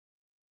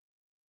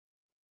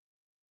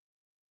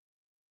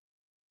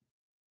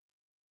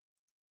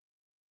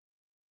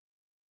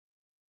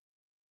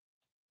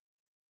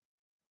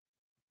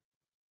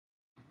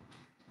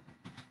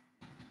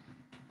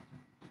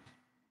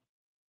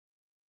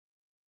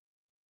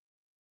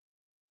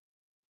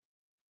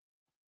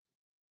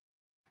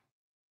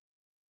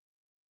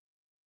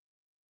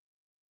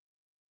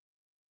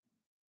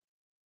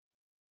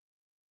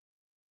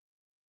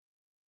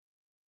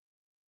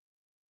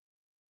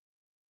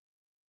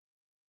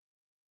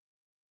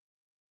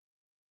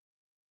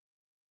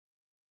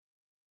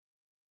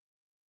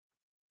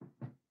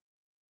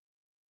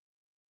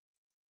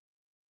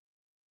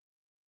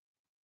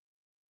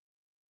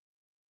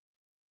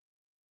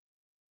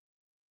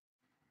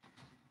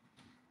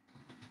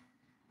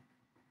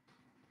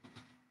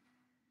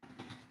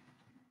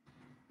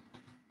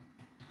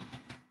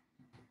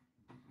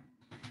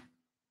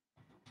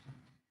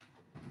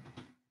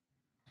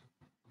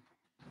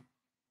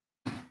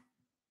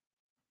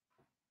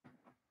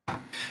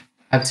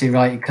Absolutely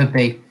right. It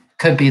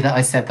could be that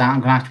I said that. I'm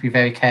going to have to be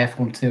very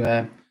careful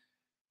to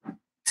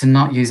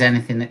not use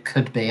anything that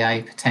could be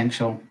a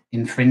potential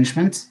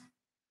infringement.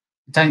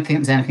 I don't think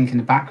there's anything in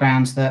the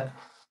background that.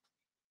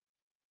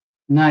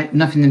 No,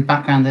 nothing in the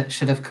background that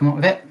should have come up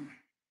with it.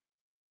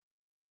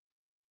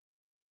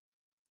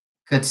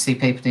 Good to see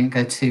people didn't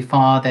go too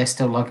far. They're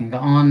still logging it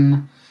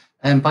on.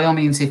 By all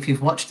means, if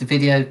you've watched the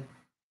video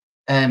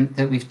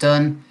that we've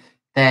done,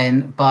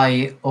 then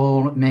by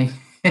all means,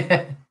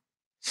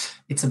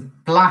 it's a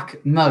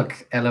black mug,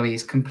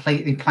 Eloise,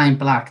 completely plain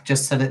black,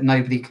 just so that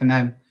nobody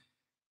can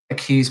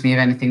accuse me of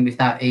anything with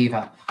that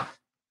either.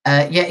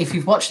 Yeah, if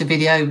you've watched the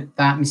video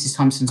that Mrs.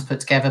 Thompson's put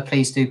together,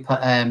 please do put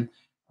a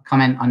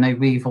comment. I know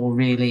we've all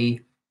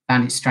really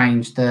found it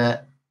strange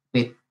that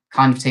we're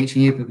kind of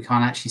teaching you, but we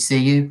can't actually see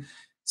you.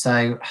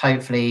 So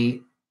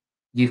hopefully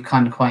you've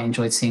kind of quite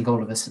enjoyed seeing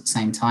all of us at the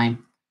same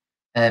time.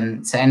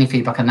 So any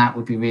feedback on that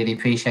would be really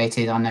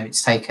appreciated. I know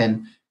it's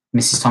taken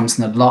Mrs.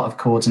 Thompson a lot of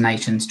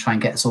coordination to try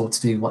and get us all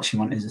to do what she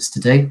wanted us to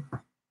do.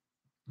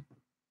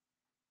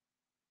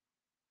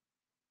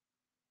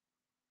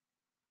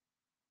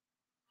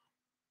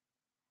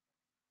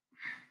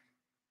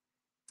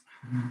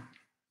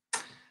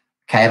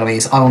 Okay,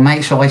 Eloise, I will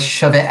make sure I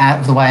shove it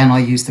out of the way and I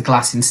use the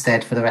glass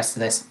instead for the rest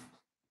of this.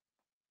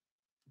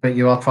 But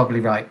you are probably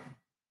right.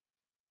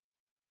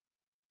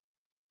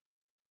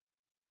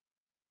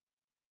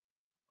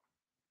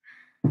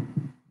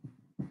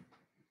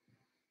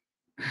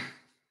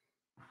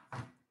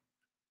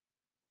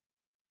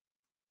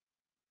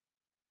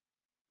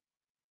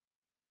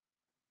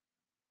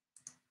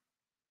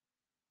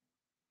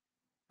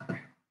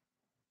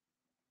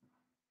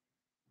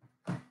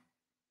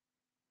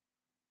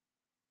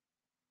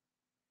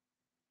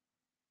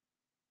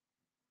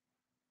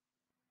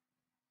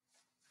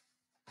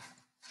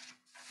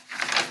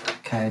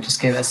 Okay,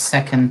 just give it a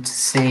second to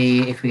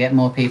see if we get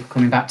more people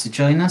coming back to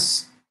join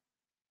us.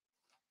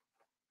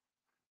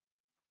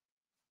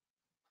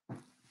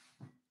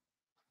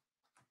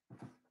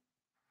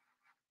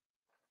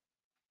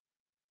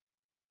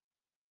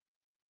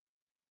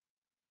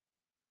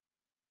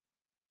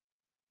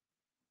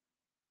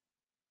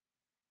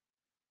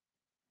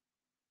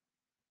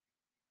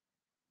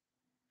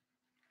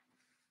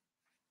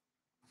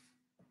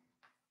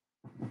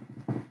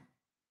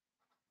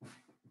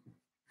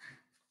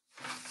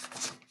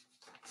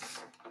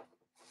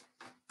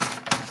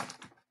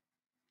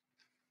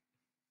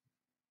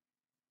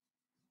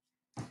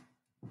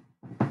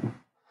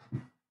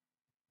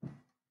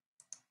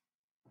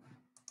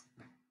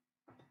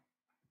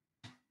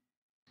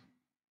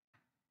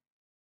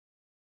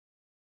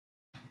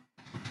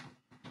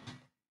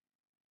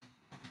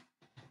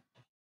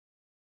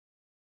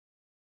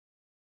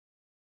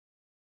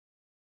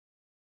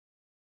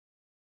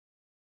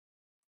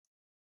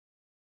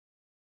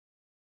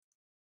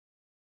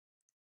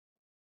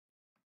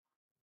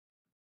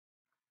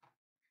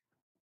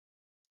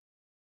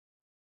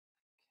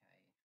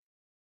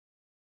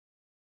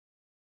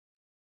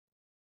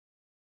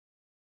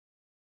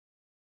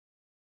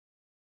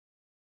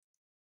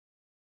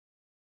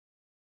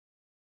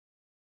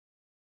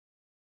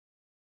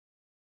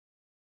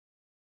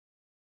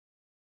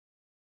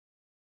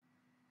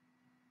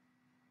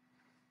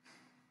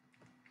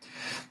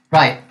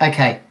 Right,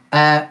 okay.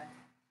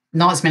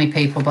 Not as many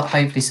people, but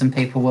hopefully some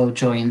people will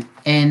join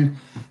in.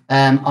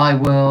 I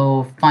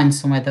will find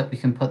somewhere that we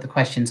can put the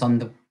questions on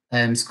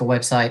the school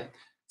website.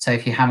 So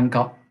if you haven't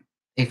got,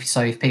 if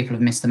people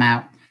have missed them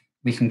out,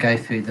 we can go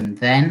through them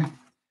then.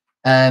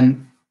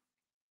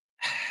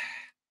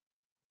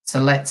 So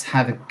let's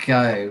have a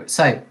go.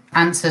 So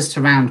answers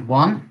to round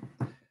one.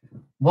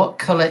 What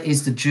colour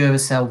is the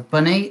Duracell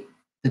bunny?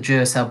 The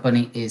Duracell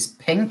bunny is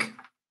pink.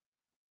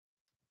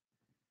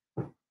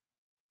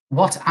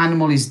 What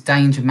animal is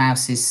Danger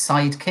Mouse's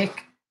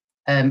sidekick?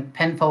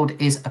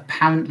 Penfold is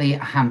apparently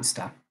a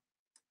hamster.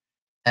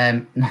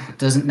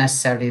 Doesn't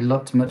necessarily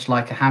look much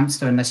like a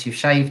hamster unless you've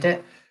shaved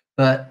it,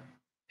 but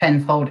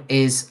Penfold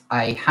is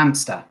a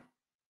hamster.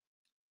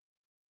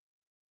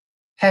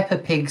 Peppa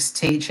Pig's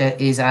teacher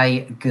is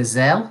a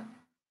gazelle.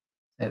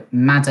 So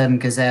Madame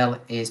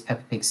Gazelle is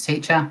Peppa Pig's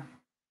teacher.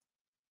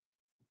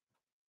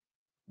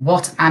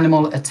 What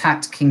animal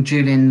attacked King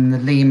Julian and the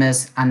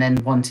lemurs and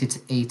then wanted to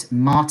eat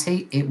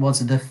Marty? It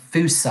was the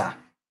fossa.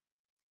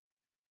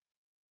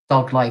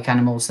 Dog-like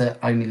animals that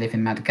only live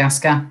in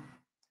Madagascar.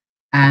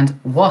 And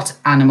what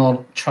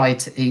animal tried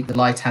to eat the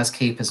lighthouse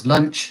keeper's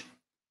lunch?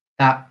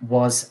 That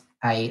was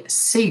a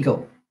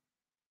seagull.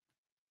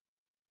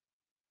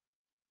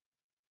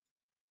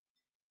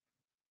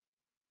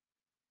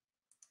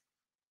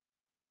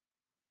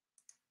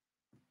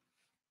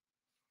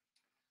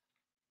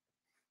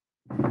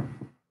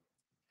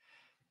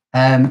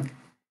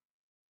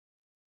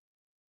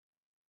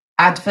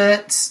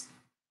 Adverts.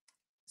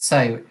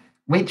 So,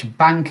 which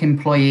bank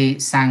employee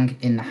sang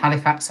in the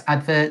Halifax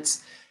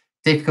adverts?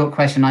 Difficult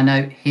question, I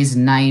know. His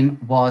name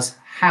was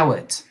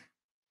Howard.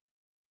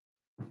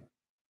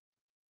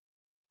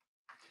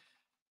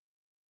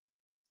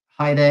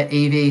 Hi there,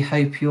 Evie.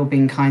 Hope you're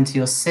being kind to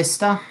your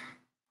sister.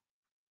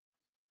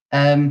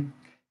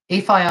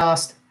 If I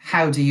asked,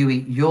 how do you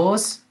eat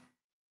yours?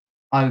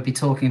 I would be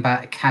talking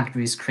about a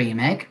Cadbury's cream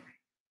egg.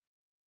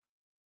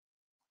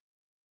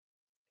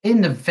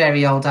 In the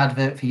very old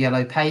advert for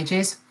Yellow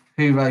Pages,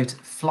 who wrote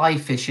fly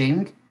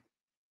fishing?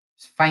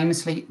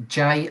 Famously,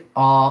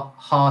 J.R.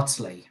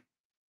 Hartley.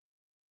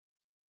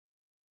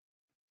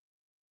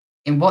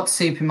 In what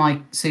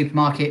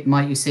supermarket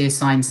might you see a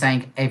sign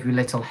saying every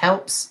little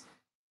helps?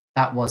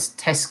 That was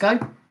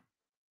Tesco.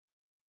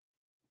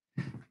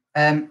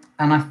 And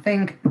I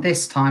think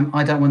this time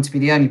I don't want to be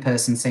the only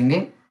person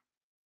singing.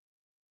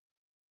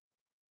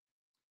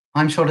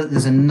 I'm sure that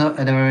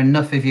there are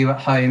enough of you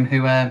at home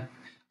who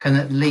can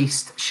at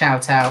least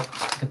shout out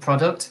the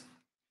product.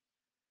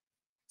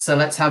 So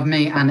let's have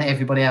me and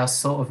everybody else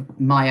sort of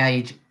my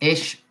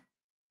age-ish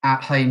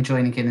at home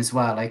joining in as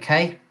well,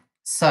 okay?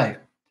 So,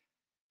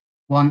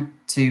 1,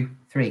 2,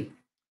 3.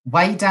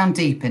 Way down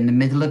deep in the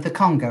middle of the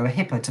Congo, a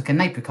hippo took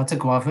an apricot, a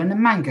guava, and a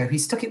mango. He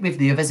stuck it with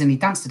the others and he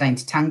danced a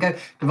dainty tango.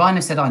 The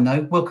rhino said, I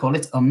know, we'll call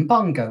it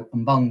umbongo,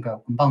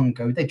 umbongo,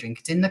 umbongo. They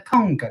drink it in the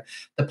Congo.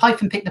 The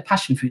python picked the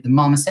passion fruit, the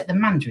marmoset the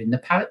mandarin, the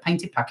parrot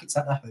painted packets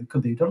that the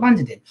hokaboodle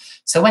landed in.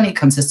 So when it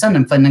comes to sun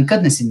and fun and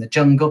goodness in the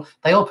jungle,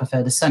 they all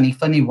prefer the sunny,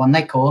 funny one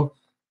they call.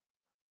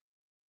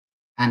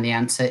 And the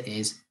answer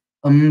is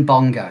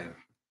umbongo.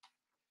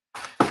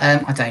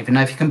 I don't even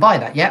know if you can buy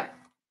that yet.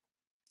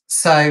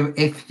 So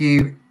if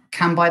you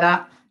can buy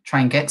that,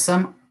 try and get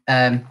some.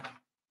 30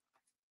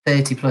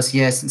 plus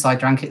years since I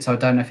drank it, so I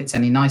don't know if it's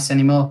any nice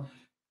anymore,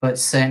 but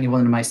certainly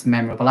one of the most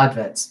memorable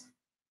adverts.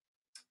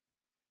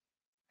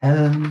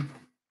 On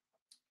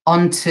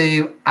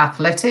to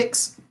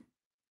athletics.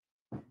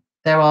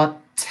 There are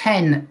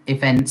 10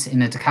 events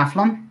in a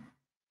decathlon.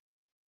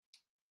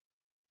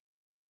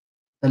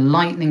 The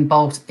lightning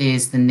bolt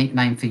is the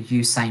nickname for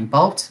Usain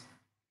Bolt.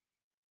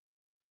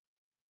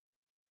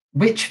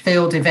 Which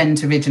field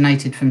event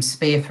originated from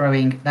spear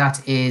throwing?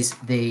 That is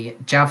the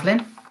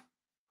javelin.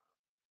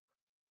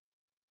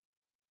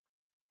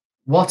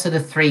 What are the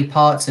 3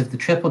 parts of the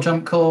triple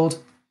jump called?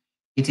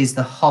 It is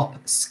the hop,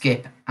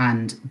 skip,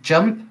 and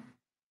jump.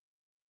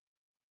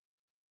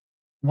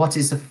 What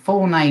is the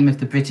full name of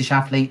the British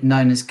athlete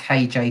known as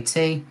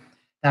KJT?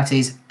 That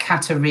is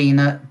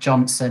Katarina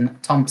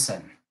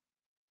Johnson-Thompson.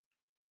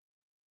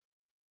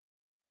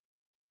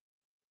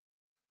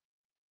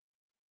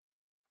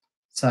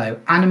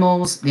 So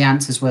animals, the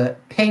answers were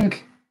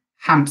pink,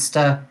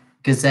 hamster,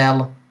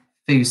 gazelle,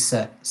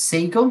 fossa,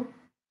 seagull.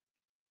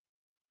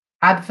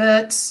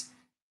 Adverts,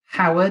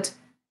 Howard,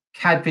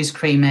 Cadbury's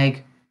cream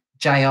egg,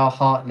 J.R.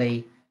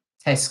 Hartley,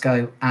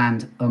 Tesco,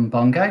 and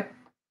umbongo.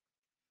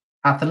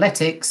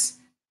 Athletics,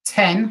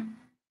 10,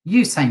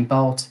 Usain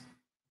Bolt,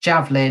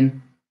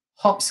 javelin,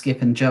 hop, skip,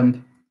 and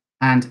jump,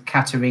 and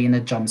Katarina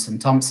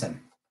Johnson-Thompson.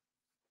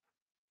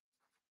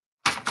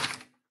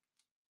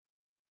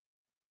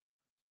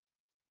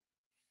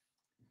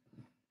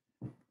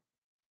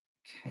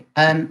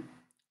 Okay.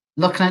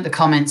 Looking at the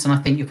comments, and I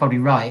think you're probably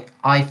right.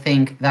 I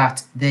think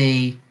that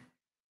it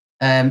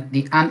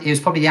was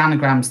probably the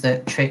anagrams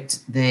that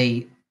tricked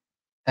the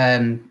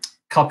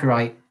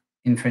copyright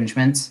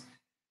infringements.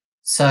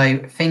 So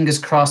fingers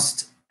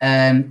crossed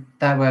that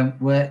won't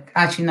work.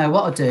 Actually, no.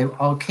 What I'll do,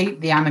 I'll keep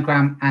the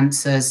anagram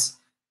answers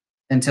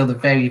until the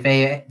very,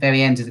 very,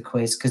 very end of the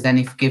quiz, because then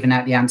if giving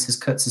out the answers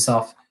cuts us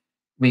off,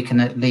 we can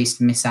at least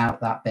miss out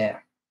that bit.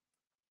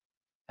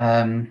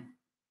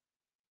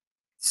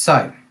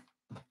 So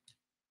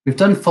we've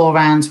done 4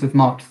 rounds. We've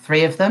marked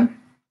 3 of them.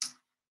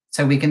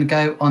 So we're going to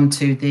go on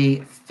to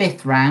the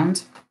 5th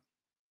round,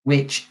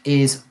 which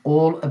is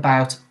all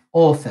about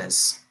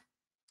authors.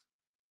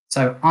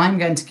 So I'm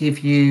going to give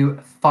you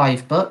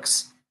 5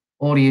 books.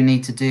 All you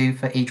need to do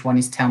for each one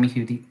is tell me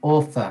who the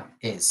author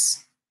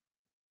is.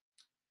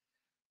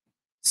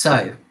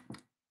 So,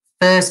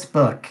 first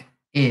book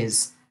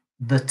is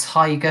The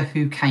Tiger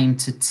Who Came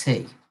to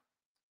Tea.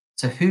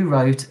 So who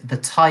wrote The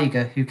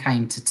Tiger Who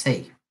Came to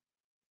Tea?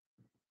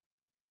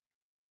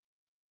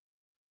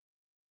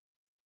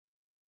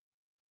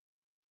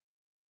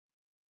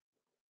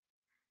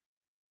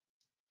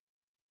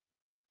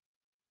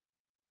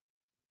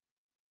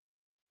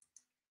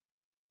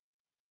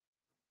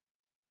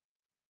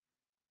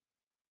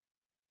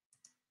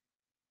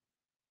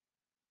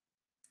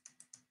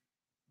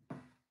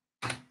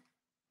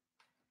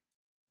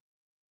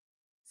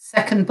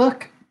 Second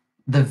book,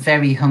 The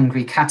Very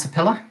Hungry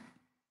Caterpillar.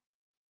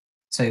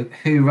 So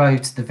who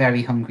wrote The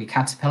Very Hungry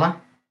Caterpillar?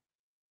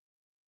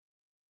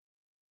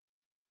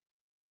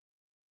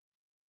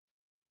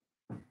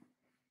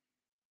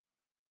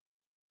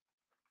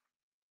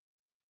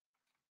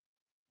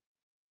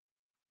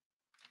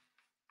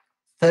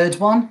 Third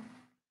one,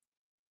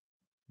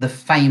 The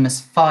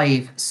Famous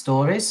 5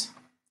 Stories.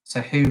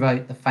 So who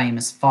wrote The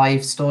Famous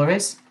 5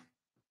 Stories?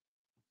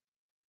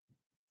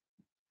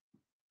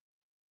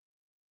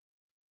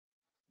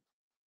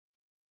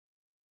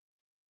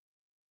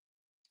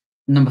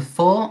 Number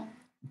 4,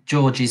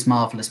 George's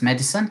Marvelous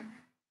Medicine.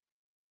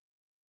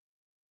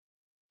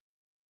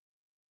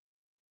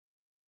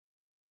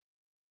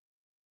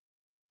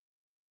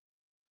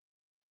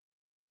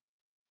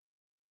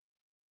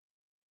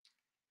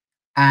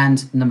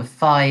 And number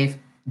 5,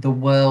 the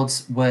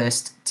world's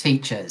worst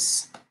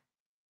teachers.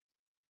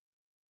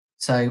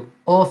 So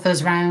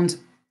authors round.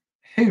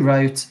 Who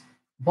wrote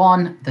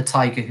 1, The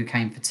Tiger Who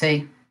Came for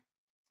Tea,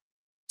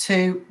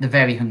 2, The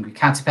Very Hungry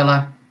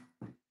Caterpillar,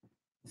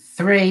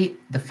 3,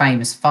 The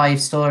Famous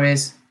 5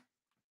 Stories,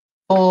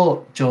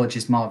 4,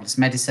 George's Marvellous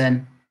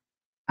Medicine,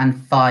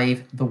 and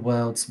 5, The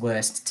World's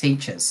Worst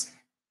Teachers.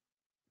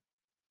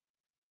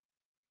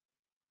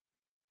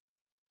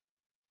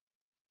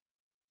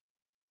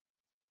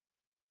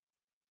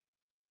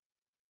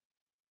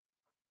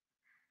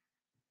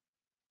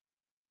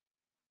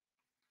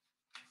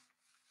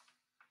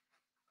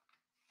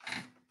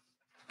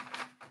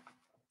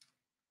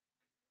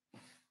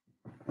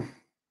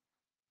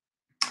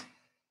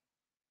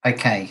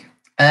 Okay,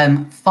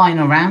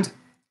 final round.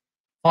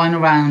 Final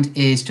round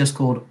is just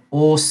called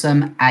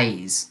Awesome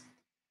A's.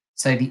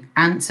 So the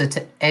answer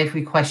to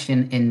every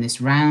question in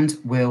this round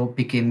will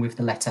begin with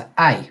the letter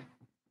A.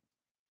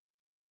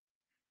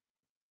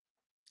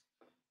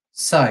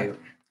 So,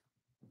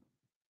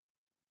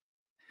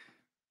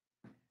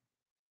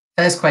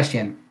 first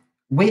question,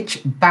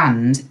 which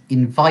band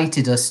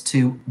invited us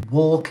to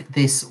walk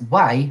this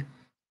way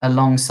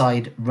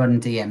alongside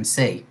Run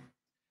DMC?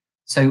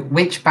 So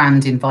which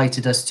band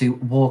invited us to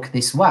walk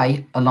this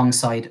way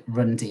alongside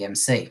Run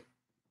DMC?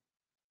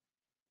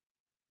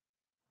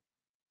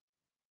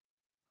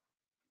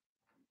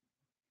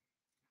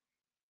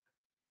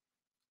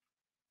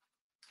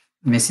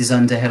 Mrs.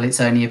 Underhill,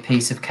 it's only a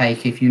piece of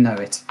cake if you know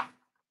it.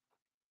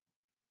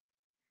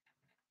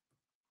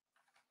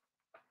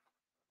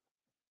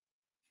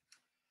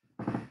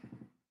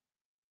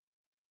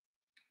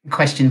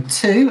 Question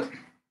 2.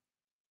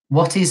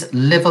 What is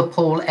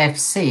Liverpool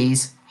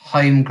FC's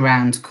home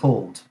ground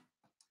called?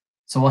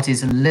 So what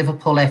is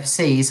Liverpool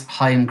FC's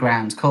home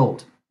ground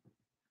called?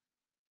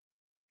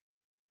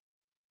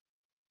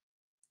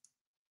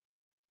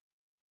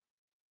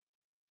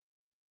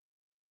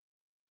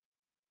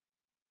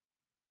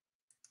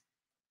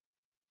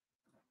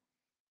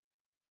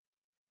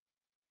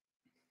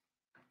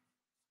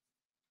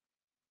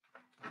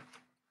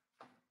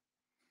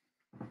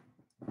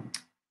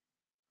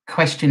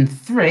 Question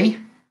 3.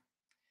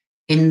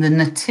 In the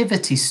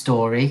nativity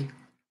story,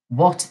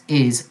 what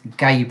is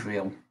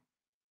Gabriel?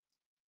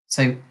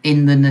 So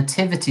in the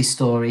nativity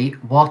story,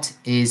 what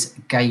is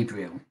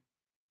Gabriel?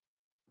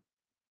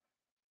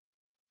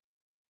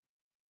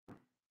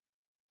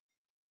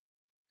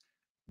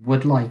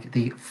 Would like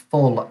the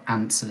full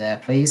answer there,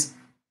 please.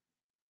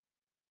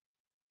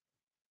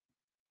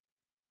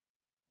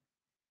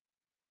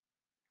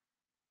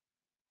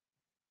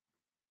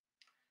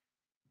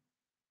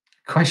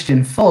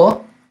 Question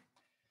 4.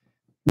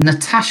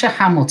 Natasha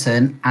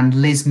Hamilton and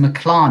Liz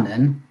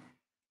McLaren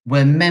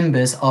were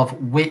members of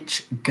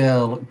which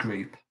girl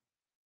group?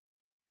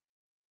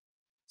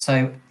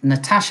 So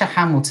Natasha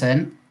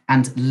Hamilton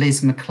and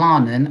Liz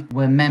McLaren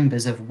were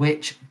members of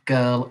which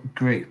girl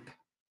group?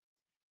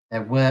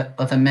 There were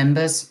other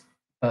members,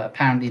 but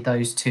apparently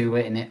those two were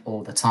in it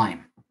all the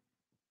time.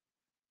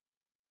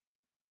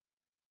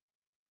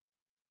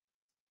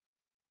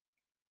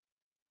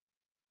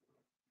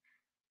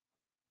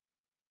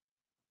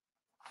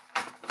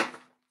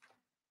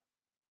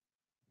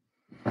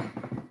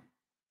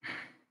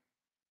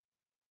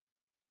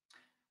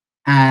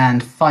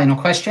 And final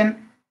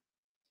question.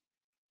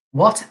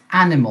 What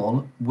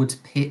animal would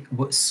appear,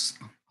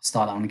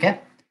 start that one again.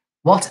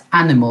 What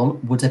animal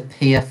would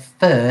appear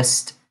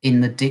first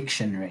in the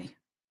dictionary?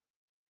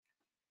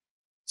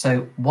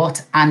 So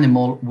what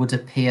animal would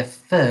appear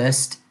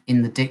first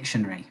in the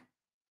dictionary?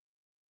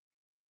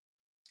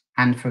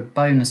 And for a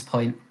bonus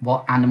point,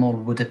 what animal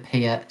would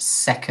appear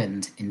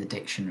second in the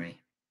dictionary?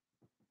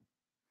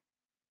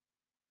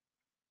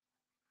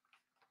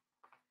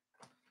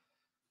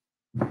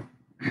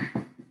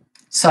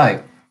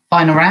 So,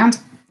 final round.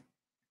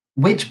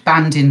 Which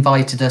band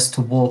invited us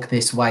to walk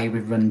this way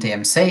with Run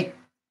DMC?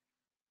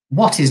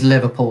 What is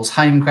Liverpool's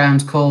home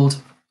ground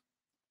called?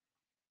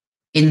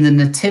 In the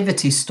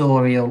nativity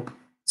story,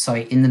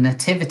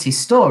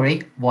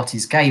 what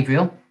is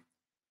Gabriel?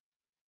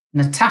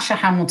 Natasha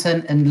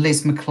Hamilton and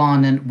Liz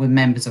McLaren were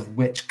members of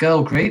which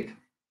girl group?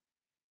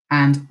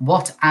 And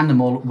what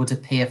animal would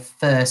appear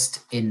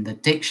first in the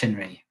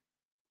dictionary?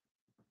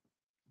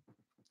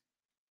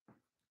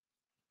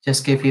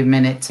 Just give you a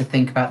minute to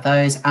think about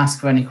those. Ask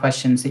for any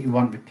questions that you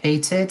want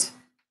repeated.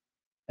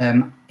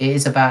 It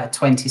is about a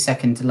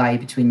 20-second delay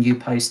between you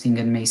posting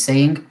and me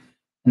seeing,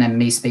 and then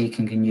me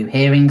speaking and you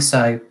hearing.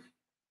 So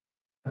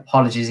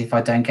apologies if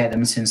I don't get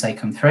them as soon as they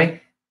come through.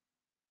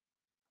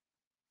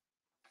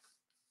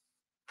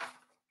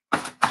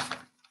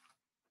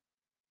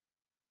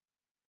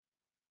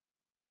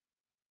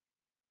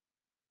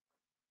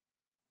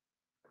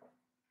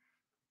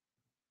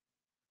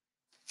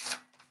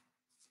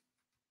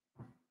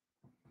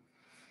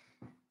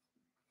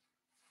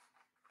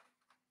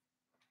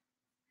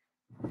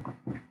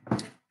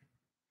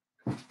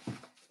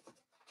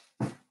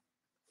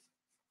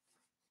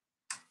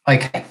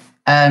 Okay,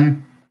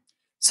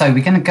 so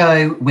we're going to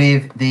go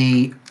with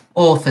the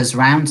authors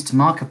round to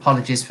Mark.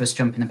 Apologies for us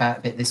jumping about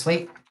a bit this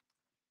week.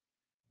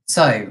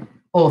 So,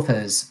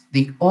 authors.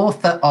 The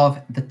author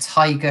of The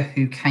Tiger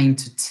Who Came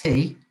to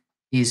Tea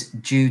is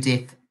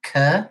Judith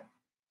Kerr.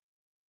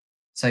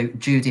 So,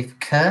 Judith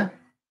Kerr.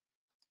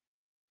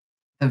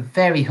 The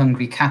Very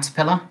Hungry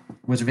Caterpillar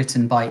was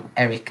written by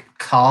Eric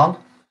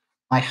Carle.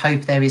 I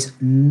hope there is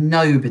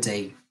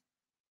nobody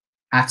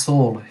at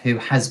all who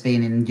has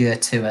been in year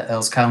 2 at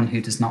Earl's Cohen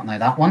who does not know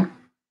that one.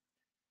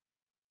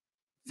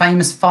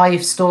 Famous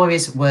 5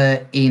 stories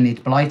were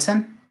Enid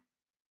Blyton.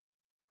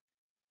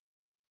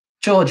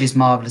 George's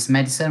Marvellous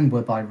Medicine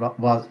were by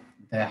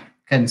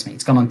goodness me,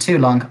 it's gone on too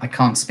long, I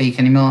can't speak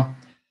anymore.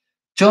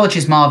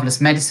 George's Marvellous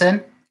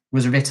Medicine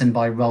was written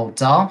by Roald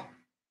Dahl.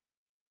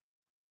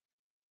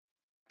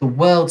 The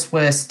World's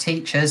Worst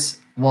Teachers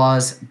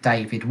was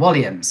David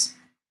Walliams.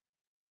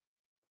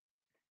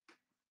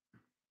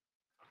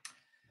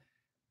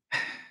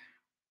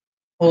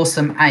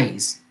 Awesome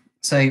A's.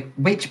 So,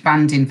 which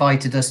band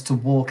invited us to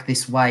walk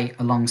this way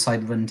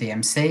alongside Run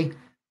DMC?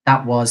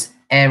 That was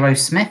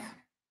Aerosmith.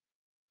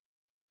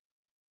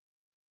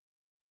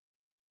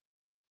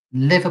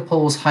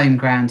 Liverpool's home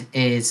ground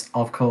is,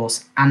 of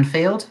course,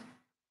 Anfield.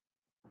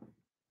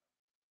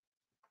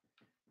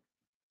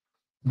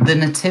 The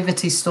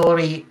nativity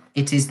story,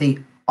 it is the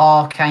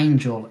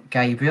Archangel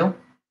Gabriel.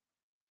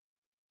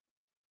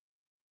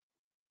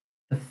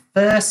 The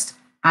first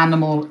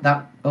animal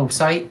that,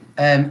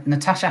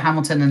 Natasha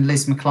Hamilton and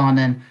Liz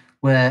McLaren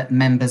were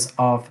members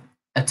of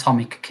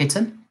Atomic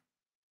Kitten.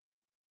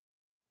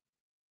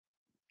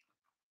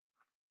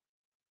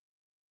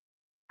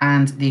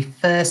 And the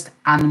first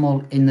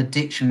animal in the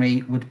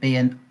dictionary would be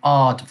an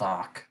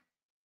aardvark,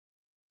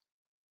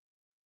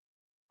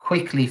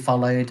 quickly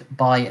followed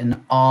by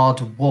an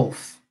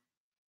aardwolf.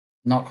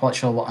 Not quite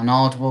sure what an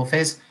aardwolf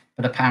is,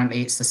 but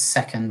apparently it's the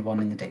second one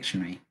in the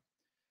dictionary.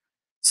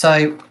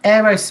 So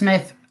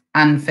Aerosmith,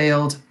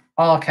 Anfield,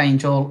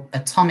 Archangel,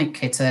 Atomic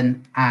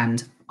Kitten,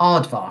 and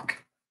aardvark.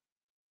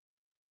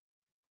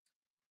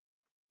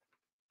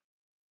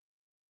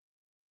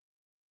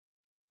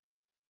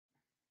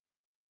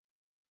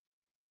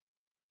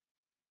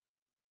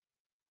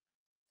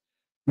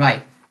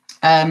 Right.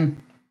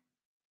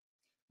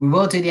 We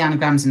will do the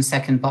anagrams in a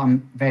second, but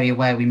I'm very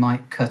aware we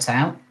might cut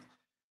out.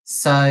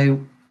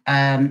 So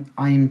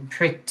I'm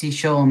pretty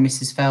sure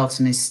Mrs.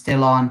 Felton is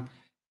still on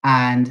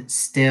and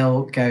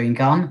still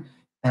going on.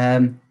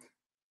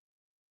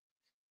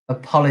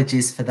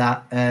 Apologies for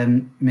that,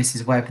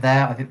 Mrs. Webb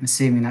there. I'm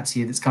assuming that's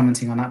you that's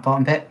commenting on that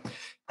bottom bit.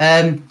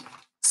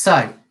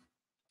 So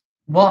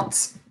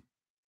what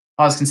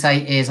I was going to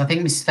say is I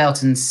think Mrs.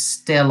 Felton's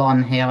still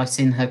on here. I've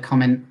seen her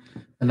comment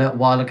a little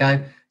while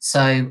ago.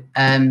 So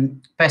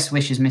best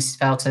wishes, Mrs.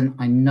 Felton.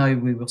 I know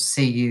we will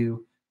see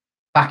you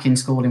back in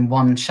school in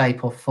one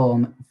shape or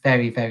form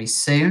very, very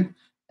soon.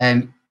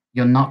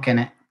 You're not going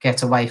to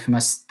get away from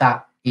us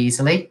that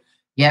easily.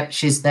 Yep,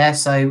 she's there.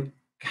 So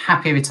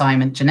happy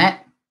retirement,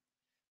 Jeanette.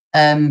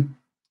 I'll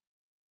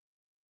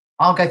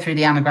go through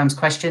the anagrams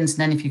questions, and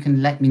then if you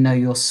can let me know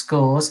your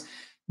scores.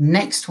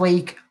 Next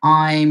week,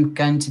 I'm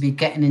going to be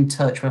getting in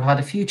touch. We've had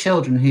a few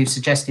children who've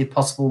suggested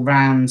possible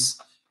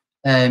rounds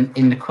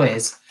in the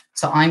quiz.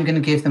 So I'm going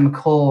to give them a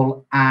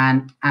call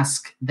and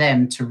ask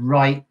them to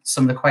write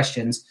some of the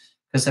questions,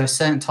 because there are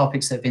certain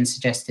topics that have been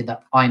suggested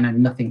that I know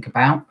nothing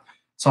about.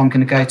 So I'm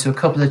going to go to a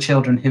couple of the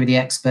children who are the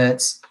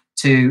experts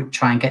to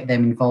try and get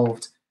them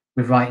involved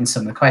with writing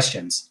some of the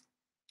questions.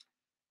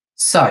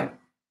 So,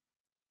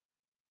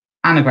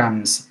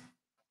 anagrams.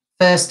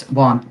 First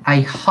one,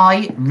 a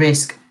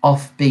high-risk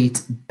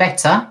offbeat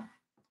bettor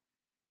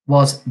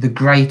was the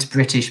Great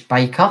British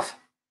Bake Off.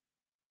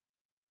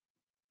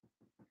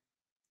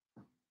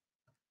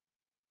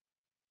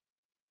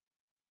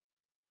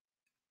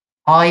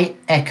 I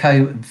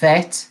echo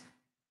vet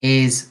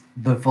is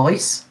The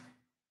Voice.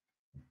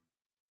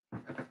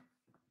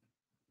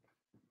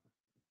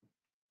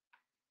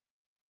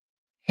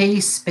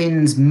 He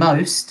spins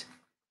most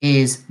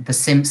is The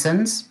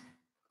Simpsons.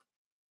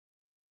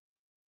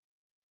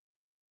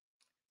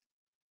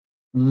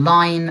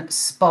 Line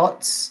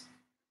spots,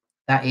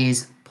 that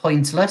is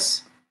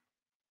Pointless.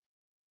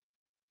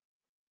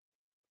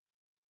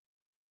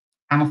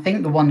 And I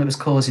think the one that was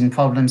causing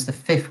problems, the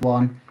fifth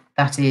one,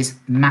 that is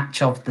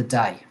Match of the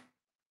Day.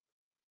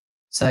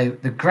 So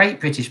the Great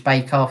British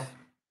Bake Off,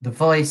 The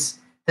Voice,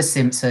 The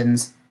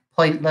Simpsons,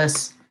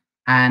 Pointless,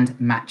 and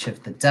Match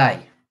of the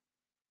Day.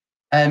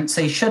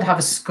 So you should have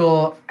a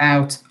score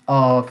out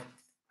of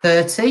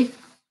 30.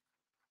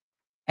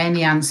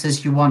 Any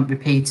answers you want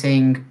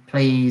repeating,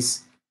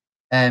 please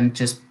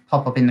just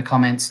pop up in the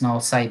comments and I'll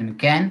say them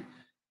again.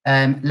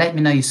 Let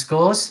me know your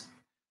scores.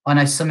 I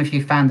know some of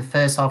you found the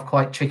first half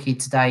quite tricky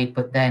today,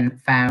 but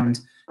then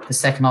found the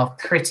second half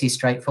pretty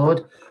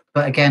straightforward.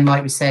 But again,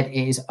 like we said,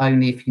 it is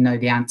only if you know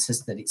the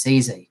answers that it's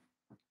easy.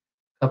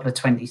 A couple of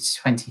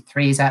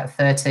 23s out of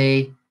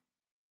 30.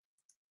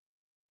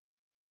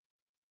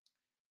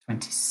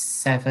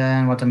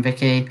 27, well done,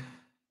 Vicky.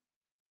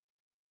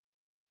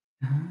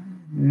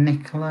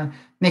 Nicola.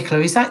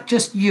 Nicola, is that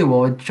just you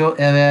or George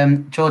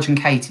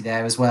and Katie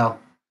there as well?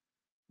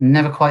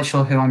 Never quite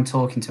sure who I'm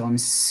talking to. I'm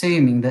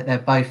assuming that they're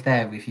both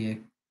there with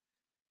you.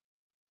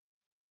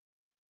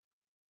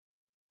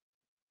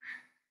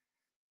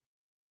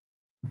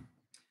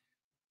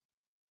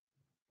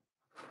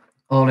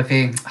 All of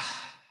you.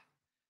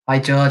 Hi,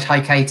 George.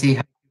 Hi, Katie.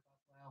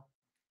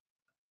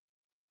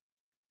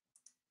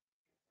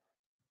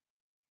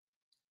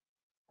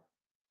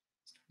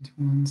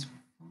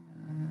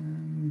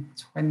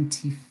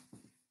 25.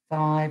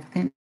 I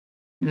think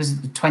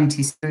there's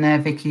 20 in there,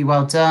 Vicky.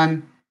 Well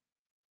done.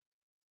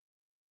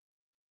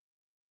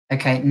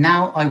 Okay,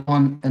 now I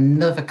want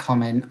another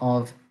comment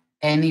of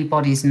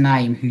anybody's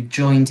name who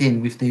joined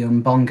in with the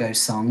Umbongo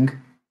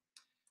song.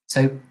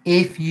 So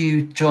if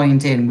you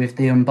joined in with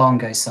the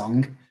Umbongo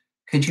song,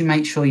 could you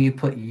make sure you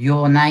put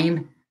your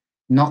name,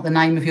 not the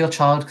name of your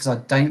child, because I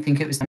don't think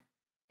it was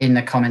in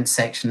the comments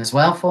section as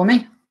well for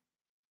me.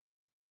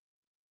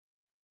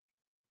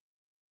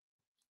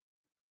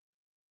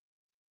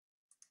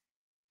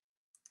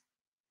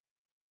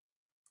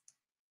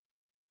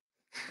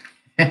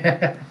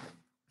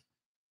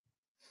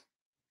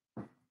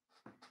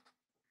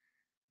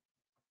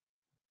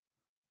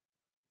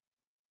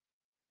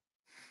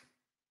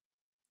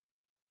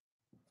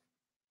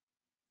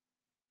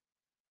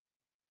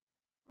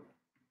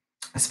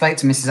 I spoke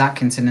to Mrs.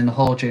 Atkinson in the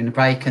hall during the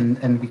break,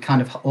 and we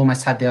kind of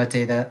almost had the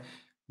idea that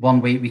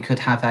one week we could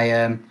have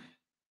a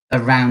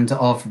round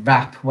of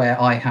rap where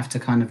I have to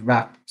kind of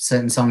rap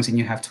certain songs and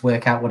you have to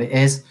work out what it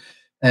is.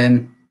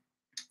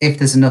 If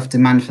there's enough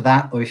demand for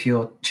that, or if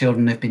your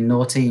children have been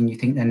naughty and you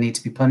think they need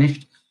to be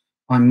punished,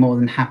 I'm more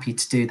than happy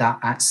to do that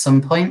at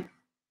some point.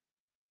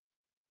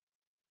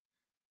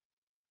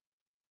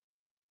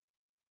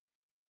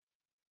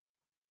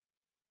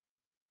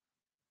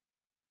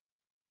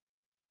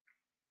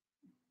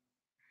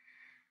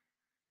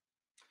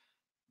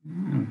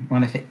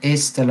 Well, if it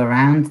is still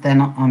around, then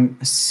I'm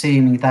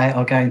assuming they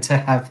are going to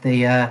have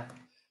the a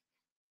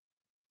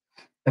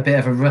bit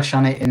of a rush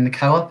on it in the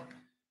co-op.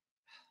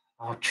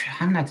 Oh, I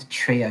haven't had a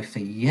trio for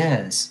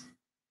years.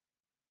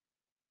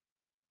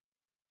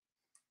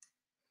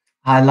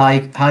 Hi,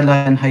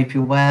 and hope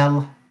you're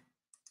well.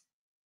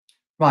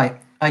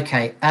 Right,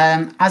 okay.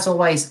 As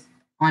always,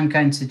 I'm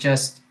going to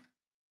just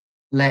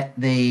let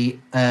the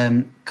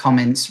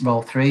comments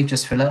roll through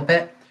just for a little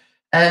bit.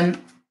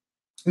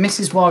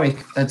 Mrs. Warwick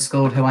at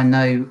school, who I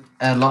know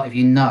a lot of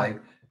you know,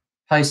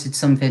 posted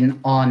something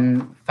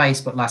on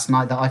Facebook last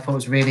night that I thought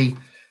was really,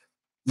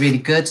 really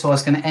good. So I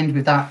was going to end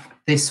with that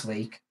this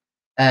week,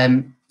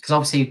 because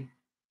obviously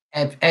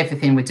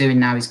everything we're doing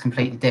now is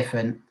completely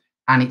different,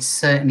 and it's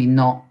certainly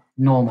not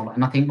normal.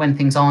 And I think when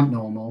things aren't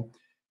normal,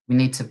 we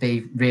need to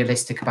be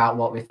realistic about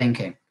what we're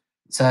thinking.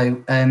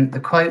 So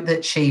the quote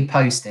that she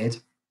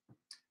posted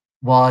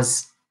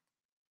was,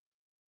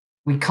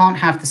 "We can't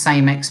have the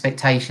same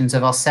expectations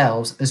of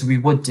ourselves as we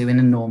would do in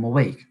a normal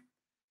week,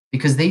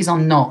 because these are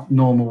not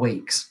normal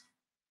weeks.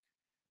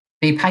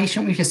 Be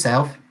patient with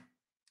yourself,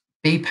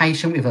 be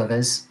patient with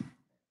others,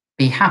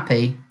 be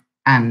happy,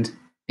 and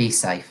be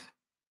safe."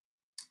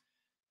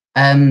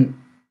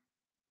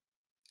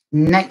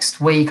 Next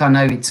week, I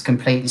know it's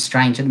completely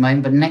strange at the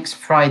moment, but next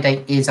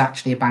Friday is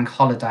actually a bank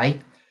holiday.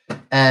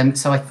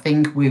 So I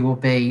think we will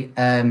be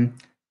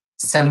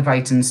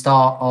celebrating the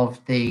start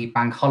of the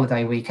bank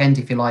holiday weekend,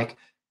 if you like,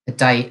 a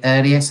day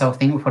earlier. So I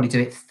think we'll probably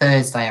do it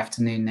Thursday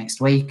afternoon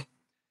next week.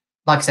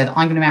 Like I said,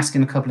 I'm going to be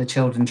asking a couple of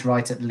children to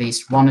write at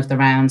least one of the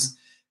rounds.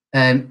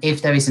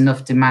 If there is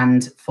enough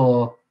demand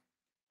for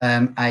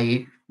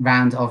a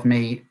round of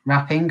me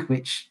rapping,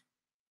 which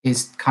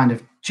is kind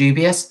of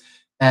dubious,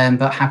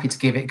 but happy to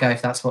give it a go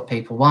if that's what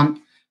people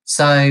want.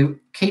 So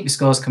keep your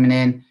scores coming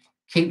in.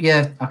 Keep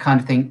your, I kind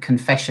of think,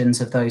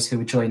 confessions of those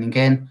who are joining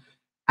in.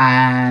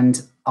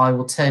 And I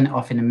will turn it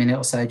off in a minute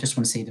or so. Just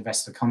want to see the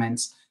rest of the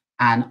comments.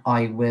 And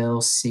I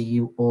will see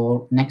you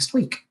all next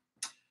week.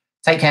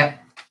 Take care.